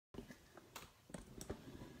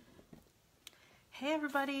Hey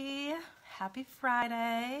everybody, happy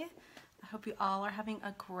Friday. I hope you all are having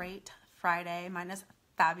a great Friday. Mine is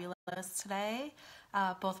fabulous today.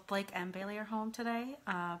 Both Blake and Bailey are home today.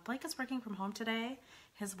 Blake is working from home today.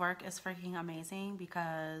 His work is freaking amazing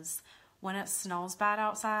because when it snows bad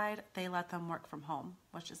outside, they let them work from home,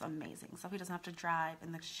 which is amazing. So he doesn't have to drive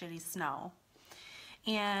in the shitty snow.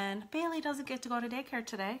 And Bailey doesn't get to go to daycare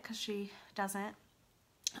today because she doesn't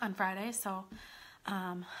on Friday. So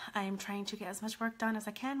I'm trying to get as much work done as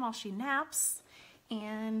I can while she naps.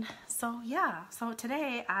 And so yeah, so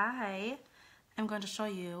today I am going to show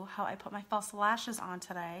you how I put my false lashes on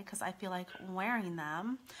today because I feel like wearing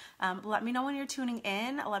them. Let me know when you're tuning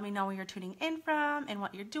in. Let me know where you're tuning in from and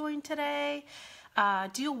what you're doing today.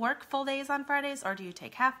 Do you work full days on Fridays, or do you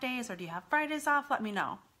take half days, or do you have Fridays off? Let me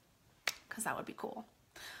know because that would be cool.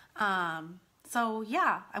 So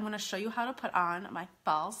yeah, I'm going to show you how to put on my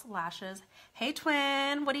false lashes. Hey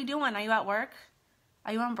twin, what are you doing? Are you at work?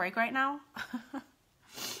 Are you on break right now?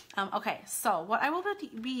 Okay, so what I will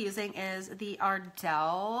be using is the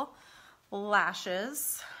Ardell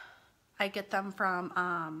lashes. I get them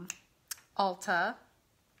from Ulta.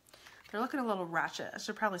 They're looking a little ratchet. I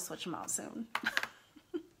should probably switch them out soon.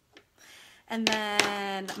 And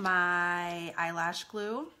then my eyelash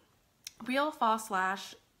glue. Real False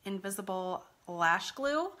Lash Invisible Lash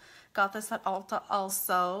Glue. Got this at Ulta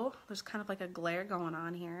also. There's kind of like a glare going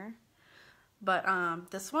on here. But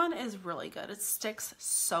this one is really good. It sticks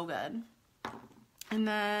so good. And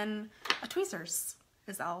then a tweezers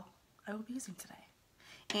is all I will be using today.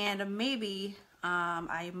 And maybe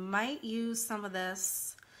I might use some of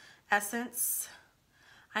this Essence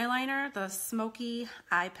eyeliner. The Smoky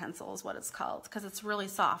Eye Pencil is what it's called because it's really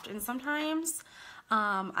soft. And sometimes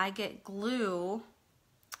I get glue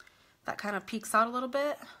that kind of peeks out a little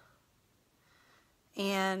bit,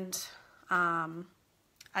 and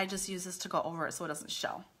I just use this to go over it so it doesn't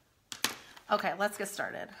show. Okay, let's get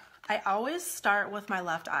started. I always start with my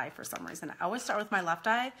left eye for some reason. I always start with my left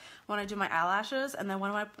eye when I do my eyelashes, and then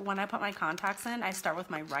when I put my contacts in, I start with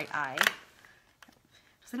my right eye.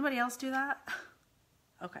 Does anybody else do that?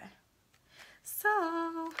 Okay.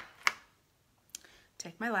 So,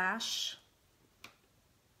 take my lash.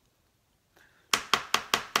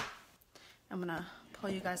 I'm gonna pull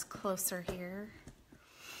you guys closer here.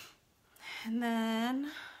 And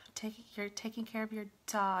then you're taking care of your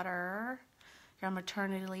daughter. You're on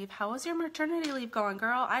maternity leave. How was your maternity leave going,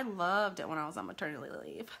 girl? I loved it when I was on maternity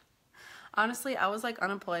leave. Honestly, I was like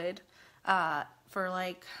unemployed for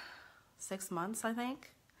like 6 months, I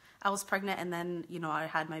think. I was pregnant, and then, you know, I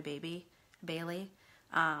had my baby, Bailey.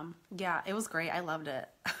 Yeah, it was great. I loved it.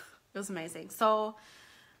 It was amazing. So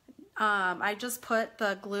I just put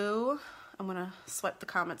the glue, I'm gonna swipe the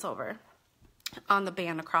comments over, on the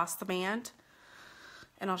band, across the band.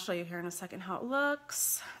 And I'll show you here in a second how it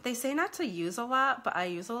looks. They say not to use a lot, but I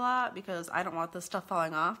use a lot because I don't want this stuff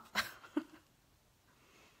falling off.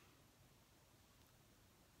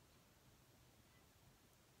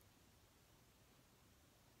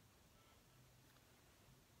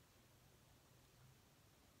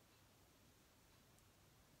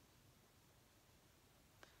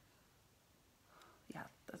 Yeah,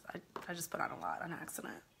 I just put on a lot on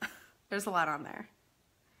accident. There's a lot on there.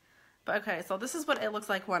 But okay, so this is what it looks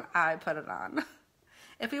like when I put it on.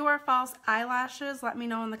 If you wear false eyelashes, let me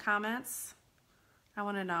know in the comments. I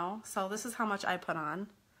want to know. So this is how much I put on.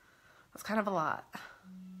 It's kind of a lot.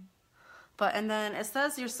 But, and then it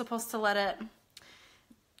says you're supposed to let it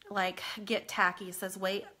like get tacky. It says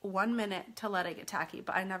wait 1 minute to let it get tacky,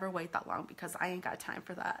 but I never wait that long because I ain't got time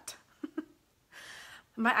for that.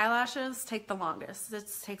 My eyelashes take the longest. It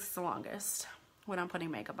takes the longest when I'm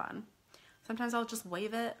putting makeup on. Sometimes I'll just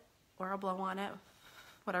wave it or I'll blow on it,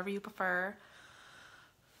 whatever you prefer.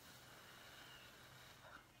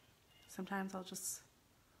 Sometimes I'll just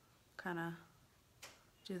kind of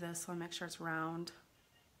do this so I make sure it's round.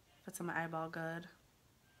 Fits on my eyeball good.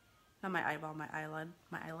 Not my eyeball, my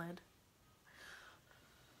eyelid.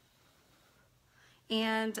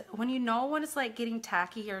 And when you know when it's like getting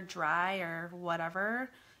tacky or dry or whatever,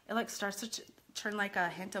 it like starts to turn like a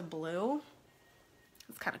hint of blue.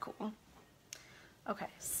 It's kind of cool. Okay,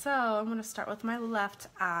 so I'm going to start with my left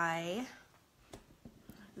eye.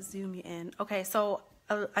 Zoom you in. Okay, so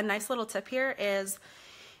a nice little tip here is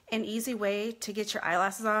an easy way to get your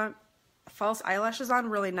eyelashes on, false eyelashes on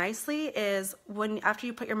really nicely is after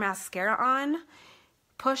you put your mascara on,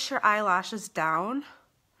 push your eyelashes down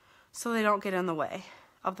so they don't get in the way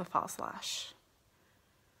of the false lash.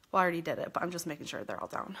 Well, I already did it, but I'm just making sure they're all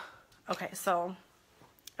down. Okay, so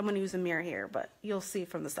I'm going to use a mirror here, but you'll see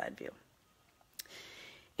from the side view.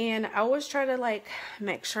 And I always try to like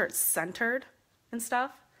make sure it's centered and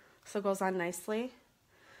stuff, so it goes on nicely.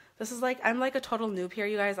 This is like, I'm like a total noob here,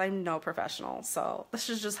 you guys. I'm no professional, so this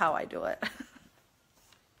is just how I do it.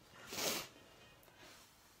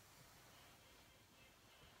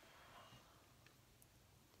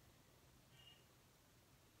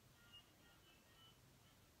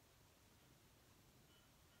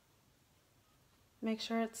 Make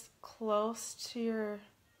sure it's close to your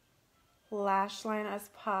lash line as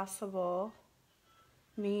possible.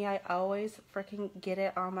 Me, I always freaking get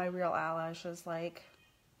it on my real eyelashes like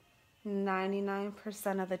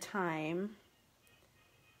 99% of the time.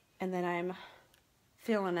 And then I'm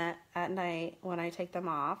feeling it at night when I take them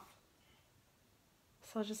off.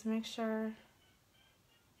 So just make sure.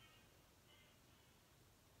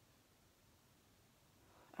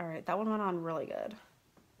 All right, that one went on really good.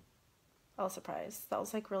 I was surprised. That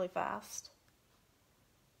was like really fast.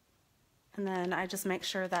 And then I just make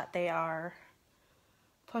sure that they are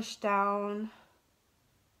pushed down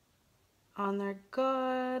on there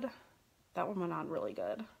good. That one went on really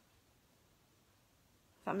good.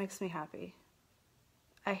 That makes me happy.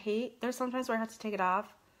 There's sometimes where I have to take it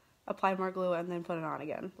off, apply more glue, and then put it on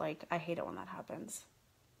again. Like, I hate it when that happens.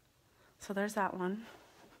 So there's that one.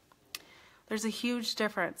 There's a huge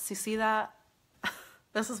difference. You see that?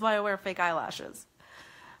 This is why I wear fake eyelashes.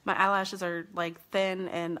 My eyelashes are like thin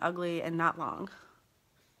and ugly and not long.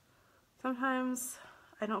 Sometimes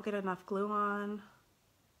I don't get enough glue on,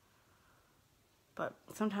 but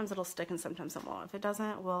sometimes it'll stick and sometimes it won't. If it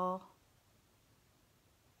doesn't, well,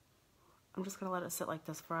 I'm just gonna let it sit like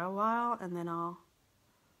this for a while and then I'll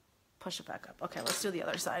push it back up. Okay, let's do the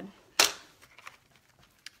other side.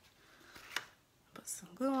 Put some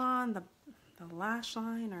glue on the lash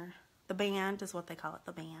line, or the band is what they call it,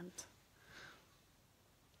 the band.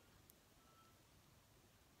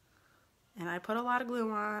 And I put a lot of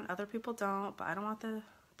glue on. Other people don't, but I don't want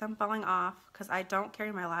them falling off because I don't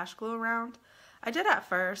carry my lash glue around. I did at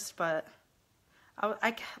first, but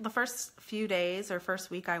the first few days or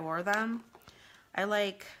first week I wore them, I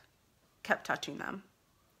like kept touching them.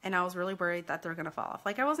 And I was really worried that they're gonna fall off.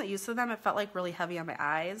 Like, I wasn't used to them. It felt like really heavy on my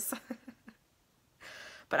eyes.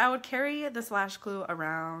 But I would carry this lash glue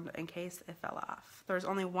around in case it fell off. There was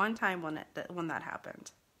only one time when that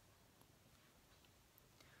happened.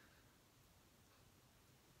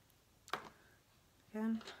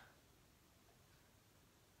 Again,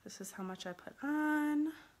 this is how much I put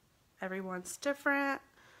on. Everyone's different.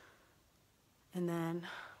 And then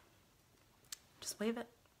just wave it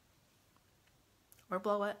or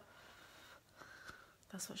blow it.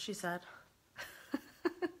 That's what she said.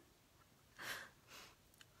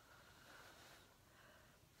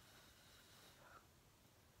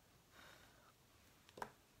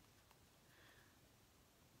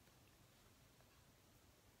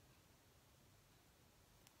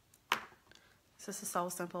 This is so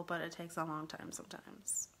simple, but it takes a long time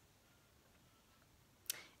sometimes.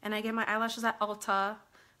 And I get my eyelashes at Ulta.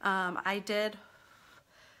 I did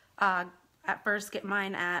at first get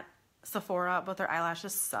mine at Sephora, but their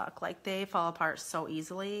eyelashes suck. Like, they fall apart so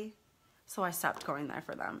easily. So I stopped going there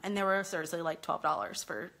for them. And they were seriously like $12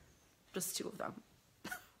 for just 2 of them.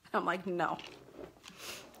 I'm like, no.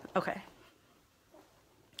 Okay.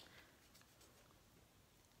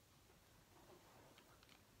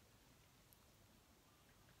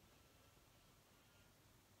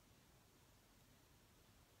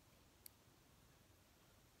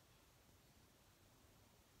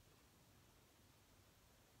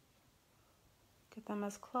 Get them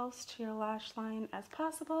as close to your lash line as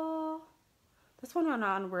possible. This one went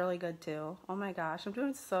on really good too. Oh my gosh, I'm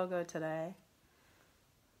doing so good today.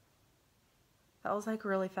 That was like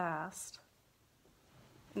really fast.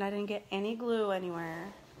 And I didn't get any glue anywhere.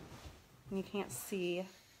 And you can't see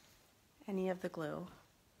any of the glue.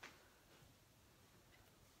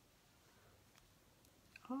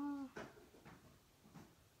 Oh.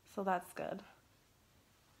 So that's good.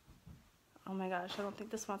 Oh my gosh, I don't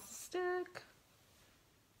think this wants to stick.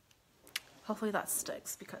 Hopefully that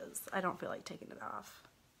sticks because I don't feel like taking it off.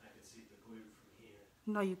 I can see the glue from here.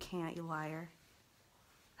 No, you can't, you liar.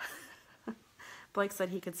 Blake said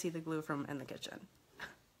he could see the glue from in the kitchen.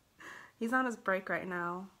 He's on his break right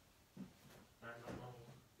now.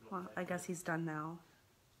 Well, I guess he's done now.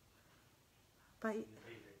 But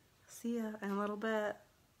see ya in a little bit.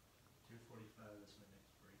 2:45 is my next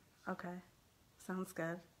break. Okay, sounds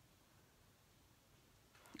good.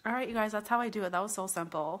 All right, you guys, that's how I do it. That was so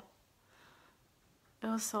simple. It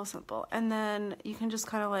was so simple. And then you can just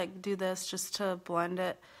kind of like do this just to blend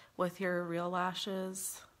it with your real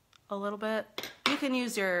lashes a little bit. You can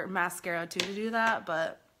use your mascara too to do that,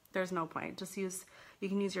 but there's no point. You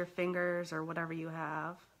can use your fingers or whatever you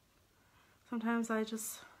have. Sometimes I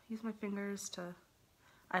just use my fingers to,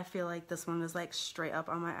 I feel like this one is like straight up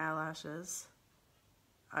on my eyelashes.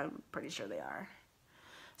 I'm pretty sure they are.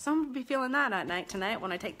 So I'm gonna be feeling that at night tonight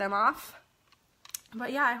when I take them off.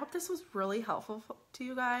 But yeah, I hope this was really helpful to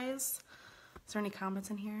you guys. Is there any comments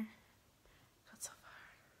in here? Good so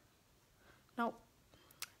far. Nope.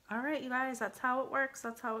 All right, you guys, that's how it works.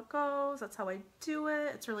 That's how it goes. That's how I do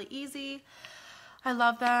it. It's really easy. I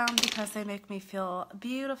love them because they make me feel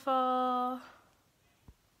beautiful.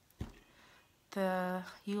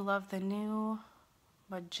 You love the new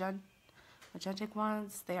magentic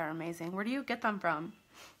ones. They are amazing. Where do you get them from?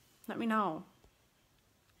 Let me know.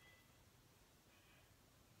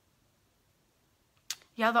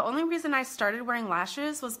 Yeah, the only reason I started wearing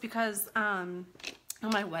lashes was because on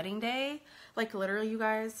my wedding day, like literally you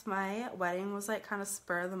guys, my wedding was like kind of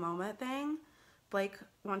spur of the moment thing. Blake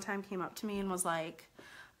one time came up to me and was like,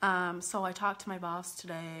 so I talked to my boss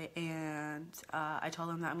today and I told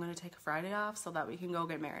him that I'm going to take a Friday off so that we can go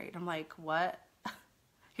get married. I'm like, what?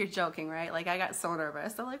 You're joking, right? Like I got so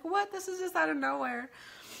nervous. I'm like, what? This is just out of nowhere.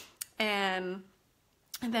 And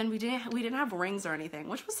then we didn't have rings or anything,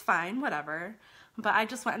 which was fine, whatever. But I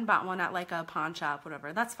just went and bought one at like a pawn shop,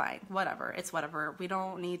 whatever. That's fine, whatever. It's whatever. We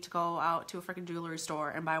don't need to go out to a freaking jewelry store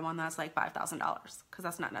and buy one that's like $5,000 because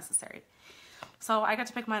that's not necessary. So I got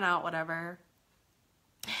to pick mine out, whatever.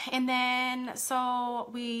 And then, so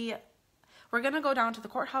we're going to go down to the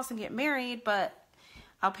courthouse and get married, but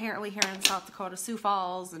apparently here in South Dakota, Sioux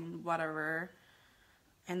Falls and whatever,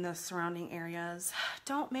 in the surrounding areas,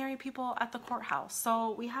 don't marry people at the courthouse.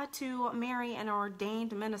 So we had to marry an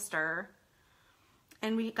ordained minister,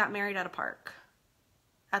 and we got married at a park,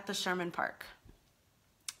 at the Sherman Park.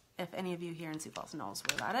 If any of you here in Sioux Falls knows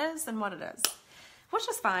where that is and what it is, which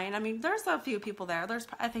is fine. I mean, there's a few people there.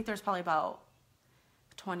 I think there's probably about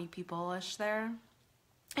 20 people-ish there.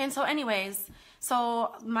 And so anyways,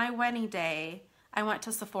 so my wedding day, I went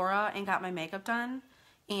to Sephora and got my makeup done,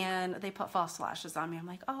 and they put false lashes on me. I'm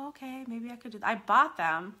like, oh, okay, maybe I could do that. I bought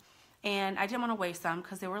them, and I didn't want to waste them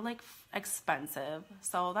because they were like expensive.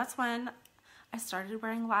 So that's when I started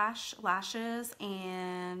wearing lashes,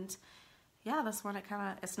 and yeah, that's when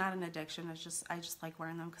it's not an addiction. It's just, I just like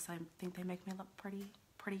wearing them because I think they make me look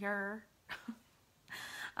prettier.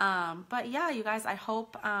 But yeah, you guys, I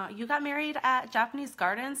hope you got married at Japanese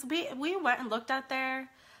Gardens. We went and looked out there,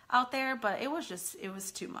 but it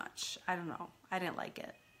was too much. I don't know. I didn't like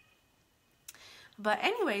it. But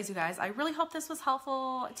anyways, you guys, I really hope this was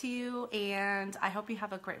helpful to you, and I hope you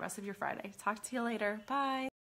have a great rest of your Friday. Talk to you later. Bye.